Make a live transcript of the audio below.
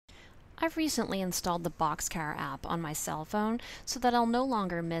I've recently installed the boxcar app on my cell phone so that I'll no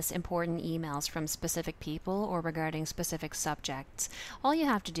longer miss important emails from specific people or regarding specific subjects. All you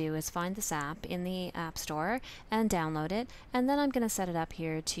have to do is find this app in the App Store and download it, and then I'm going to set it up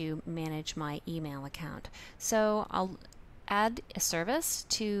here to manage my email account. So I'll add a service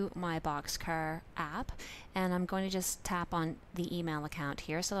to my boxcar app, and I'm going to just tap on the email account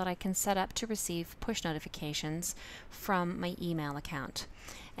here so that I can set up to receive push notifications from my email account.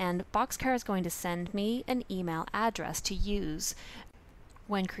 And boxcar is going to send me an email address to use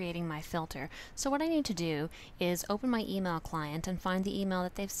when creating my filter. So what I need to do is open my email client and find the email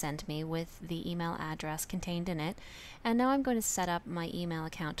that they've sent me with the email address contained in it. And now I'm going to set up my email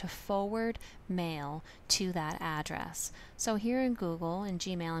account to forward mail to that address. So here in Google, in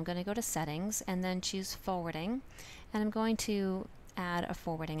Gmail, I'm going to go to settings and then choose forwarding, and I'm going to add a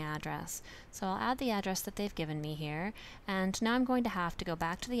forwarding address. So I'll add the address that they've given me here, and now I'm going to have to go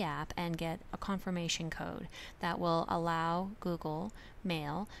back to the app and get a confirmation code that will allow Google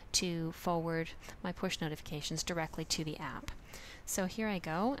Mail to forward my push notifications directly to the app. So here I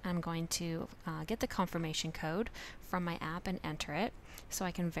go. I'm going to get the confirmation code from my app and enter it so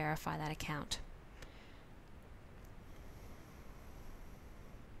I can verify that account.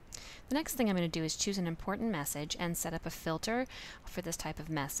 The next thing I'm going to do is choose an important message and set up a filter for this type of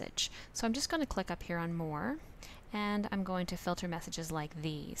message. So I'm just going to click up here on More, and I'm going to filter messages like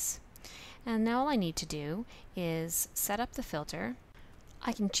these. And now all I need to do is set up the filter.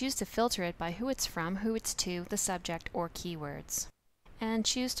 I can choose to filter it by who it's from, who it's to, the subject, or keywords, and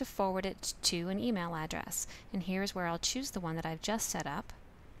choose to forward it to an email address. And here's where I'll choose the one that I've just set up.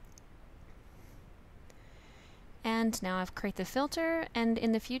 And now I've created the filter, and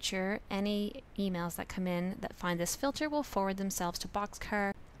in the future any emails that come in that find this filter will forward themselves to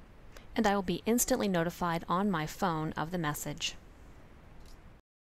boxcar, and I will be instantly notified on my phone of the message.